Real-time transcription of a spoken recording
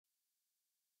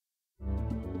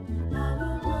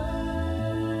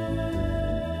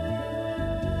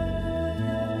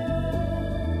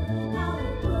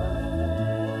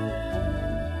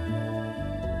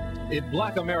If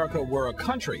Black America were a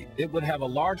country, it would have a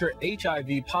larger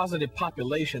HIV-positive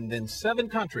population than 7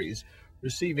 countries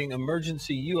receiving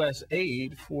emergency U.S.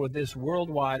 aid for this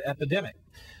worldwide epidemic.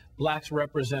 Blacks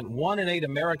represent 1 in 8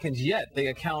 Americans, yet they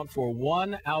account for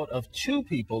 1 out of 2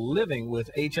 people living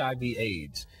with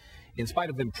HIV/AIDS. In spite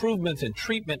of improvements in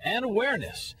treatment and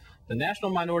awareness, the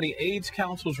National Minority AIDS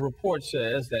Council's report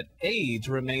says that AIDS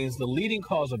remains the leading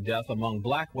cause of death among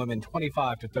Black women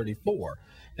 25 to 34,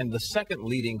 and the second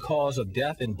leading cause of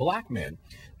death in Black men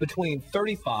between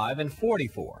 35 and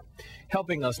 44.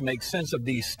 Helping us make sense of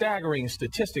these staggering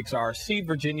statistics are C.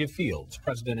 Virginia Fields,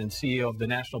 President and CEO of the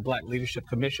National Black Leadership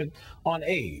Commission on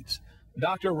AIDS,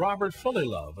 Dr. Robert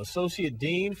Fullilove, Associate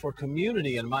Dean for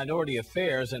Community and Minority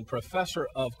Affairs and Professor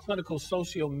of Clinical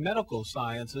Socio-Medical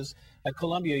Sciences at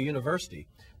Columbia University.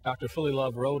 Dr.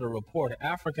 Fullilove wrote a report,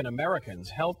 African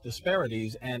Americans, Health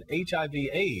Disparities and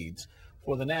HIV/AIDS,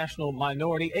 for the National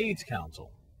Minority AIDS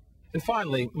Council. And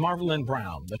finally, Marvelyn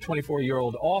Brown, the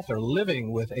 24-year-old author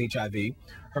living with HIV.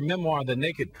 Her memoir, The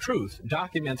Naked Truth,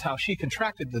 documents how she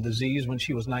contracted the disease when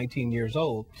she was 19 years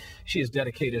old. She has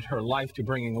dedicated her life to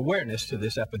bringing awareness to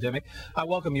this epidemic. I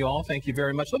welcome you all. Thank you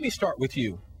very much. Let me start with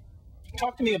you.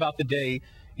 Talk to me about the day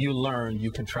you learned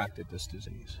you contracted this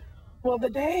disease. Well, the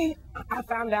day I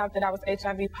found out that I was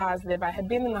HIV positive, I had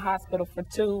been in the hospital for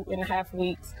 2.5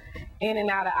 weeks, in and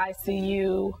out of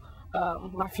ICU.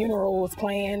 My funeral was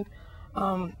planned.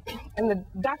 And the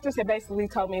doctors had basically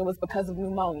told me it was because of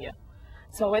pneumonia.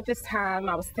 So at this time,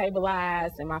 I was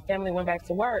stabilized and my family went back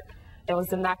to work. There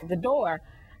was a knock at the door.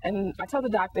 And I told the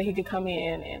doctor he could come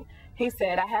in, and he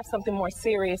said, I have something more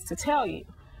serious to tell you.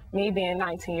 Me being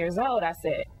 19 years old, I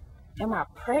said, am I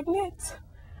pregnant?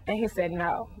 And he said,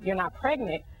 no, you're not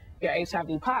pregnant, you're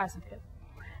HIV positive.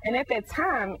 And at that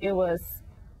time,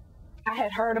 I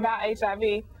had heard about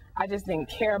HIV, I just didn't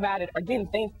care about it or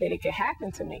didn't think that it could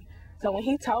happen to me. So when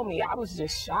he told me, I was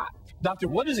just shocked. Doctor,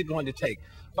 what is it going to take?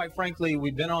 Quite frankly,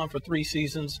 we've been on for 3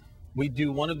 seasons. We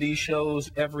do one of these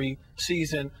shows every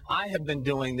season. I have been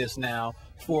doing this now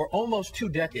for almost 2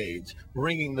 decades,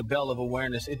 ringing the bell of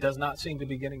awareness. It does not seem to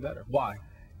be getting better. Why?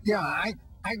 Yeah, I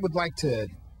would like to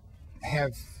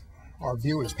have our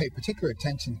viewers pay particular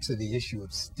attention to the issue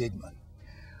of stigma.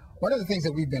 One of the things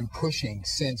that we've been pushing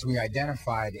since we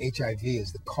identified HIV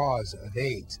as the cause of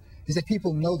AIDS is that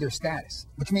people know their status,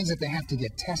 which means that they have to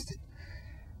get tested.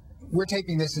 We're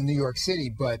taping this in New York City,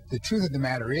 but the truth of the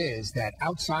matter is that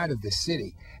outside of the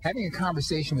city, having a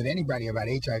conversation with anybody about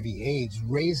HIV/AIDS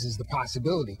raises the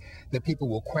possibility that people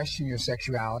will question your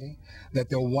sexuality, that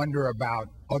they'll wonder about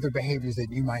other behaviors that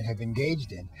you might have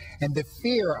engaged in. And the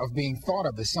fear of being thought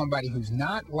of as somebody who's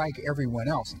not like everyone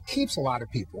else keeps a lot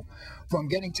of people from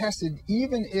getting tested,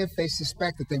 even if they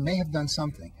suspect that they may have done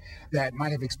something that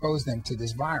might have exposed them to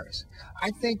this virus.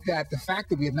 I think that the fact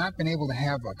that we have not been able to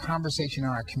have a conversation in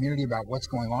our community about what's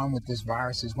going on with this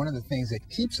virus is one of the things that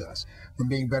keeps us from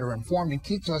being better informed and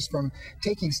keeps us from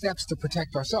taking steps to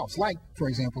protect ourselves, like, for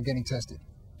example, getting tested.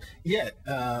 Yet,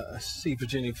 C.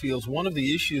 Virginia Fields, one of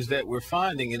the issues that we're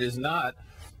finding, it is not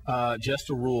just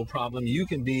a rural problem. You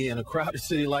can be in a crowded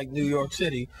city like New York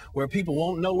City where people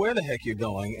won't know where the heck you're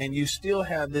going, and you still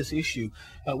have this issue.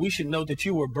 We should note that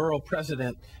you were borough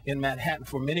president in Manhattan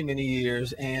for many, many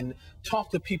years and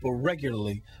talked to people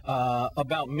regularly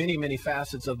about many, many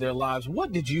facets of their lives.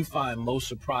 What did you find most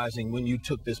surprising when you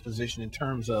took this position in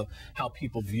terms of how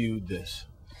people viewed this?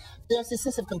 There's a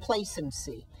sense of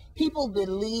complacency. People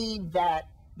believe that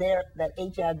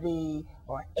HIV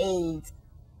or AIDS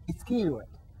is cured,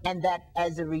 and that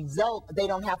as a result, they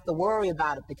don't have to worry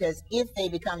about it, because if they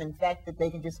become infected, they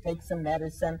can just take some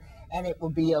medicine and it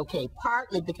will be okay,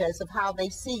 partly because of how they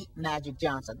see Magic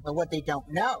Johnson. But what they don't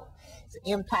know is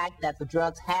the impact that the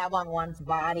drugs have on one's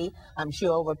body, I'm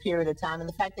sure over a period of time, and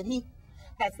the fact that he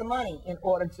has the money in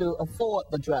order to afford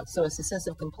the drugs. So it's a sense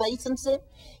of complacency.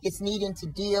 It's needing to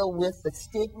deal with the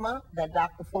stigma that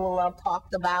Dr. Fullilove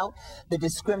talked about, the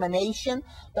discrimination.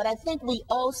 But I think we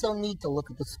also need to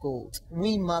look at the schools.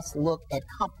 We must look at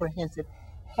comprehensive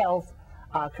health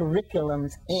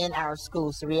curriculums in our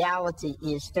schools. The reality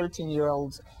is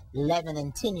 13-year-olds, 11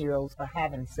 and 10-year-olds are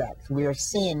having sex. We are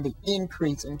seeing the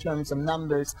increase in terms of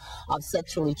numbers of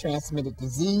sexually transmitted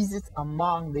diseases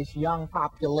among this young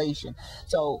population.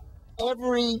 So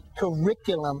every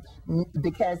curriculum,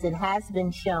 because it has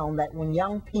been shown that when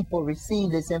young people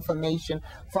receive this information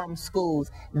from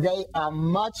schools, they are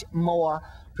much more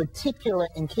particular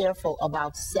and careful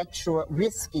about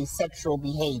risky sexual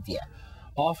behavior.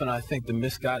 Often I think the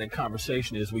misguided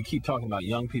conversation is we keep talking about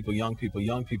young people,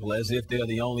 as if they're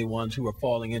the only ones who are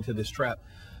falling into this trap.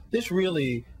 This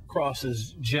really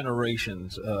crosses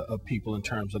generations of people in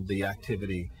terms of the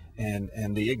activity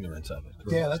and the ignorance of it.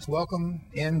 Yeah, let's welcome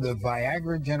in the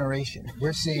Viagra generation.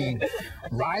 We're seeing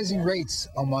rising rates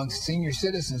amongst senior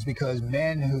citizens because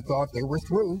men who thought they were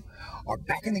through are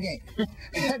back in the game.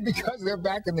 And because they're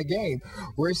back in the game,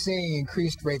 we're seeing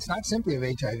increased rates, not simply of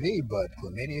HIV, but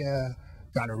chlamydia,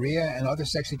 gonorrhea, and other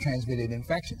sexually transmitted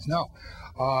infections. No,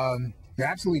 you're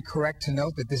absolutely correct to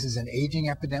note that this is an aging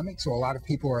epidemic, so a lot of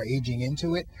people are aging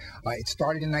into it. It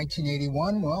started in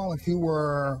 1981. Well, if you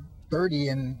were 30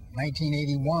 in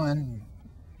 1981,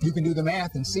 you can do the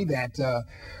math and see that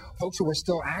folks who are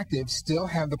still active still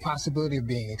have the possibility of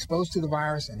being exposed to the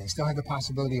virus, and they still have the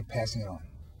possibility of passing it on.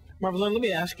 Marvelyn, let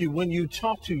me ask you, when you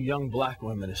talk to young black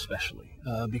women especially,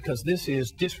 because this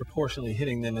is disproportionately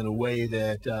hitting them in a way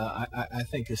that I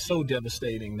think is so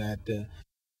devastating that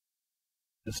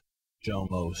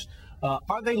almost,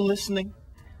 are they listening?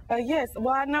 Yes.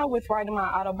 Well, I know with writing my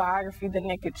autobiography, The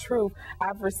Naked Truth,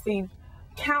 I've received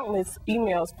countless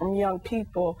emails from young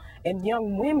people and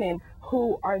young women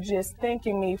who are just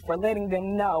thanking me for letting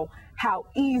them know how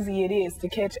easy it is to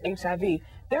catch HIV.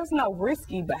 There's no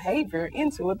risky behavior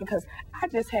into it because I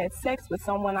just had sex with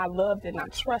someone I loved and I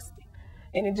trusted.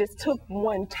 And it just took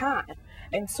one time.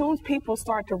 And soon people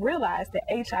start to realize that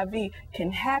HIV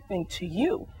can happen to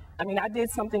you. I mean, I did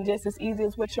something just as easy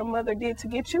as what your mother did to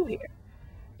get you here.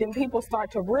 Then people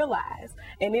start to realize,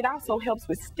 and it also helps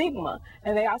with stigma,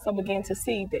 and they also begin to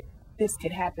see that this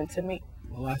could happen to me.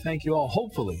 Well, I thank you all.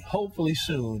 Hopefully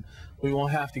soon, we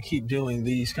won't have to keep doing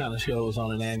these kind of shows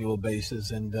on an annual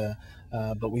basis. And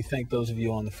but we thank those of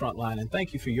you on the front line, and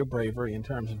thank you for your bravery in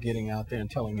terms of getting out there and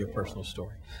telling your personal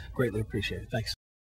story. Greatly appreciate it. Thanks.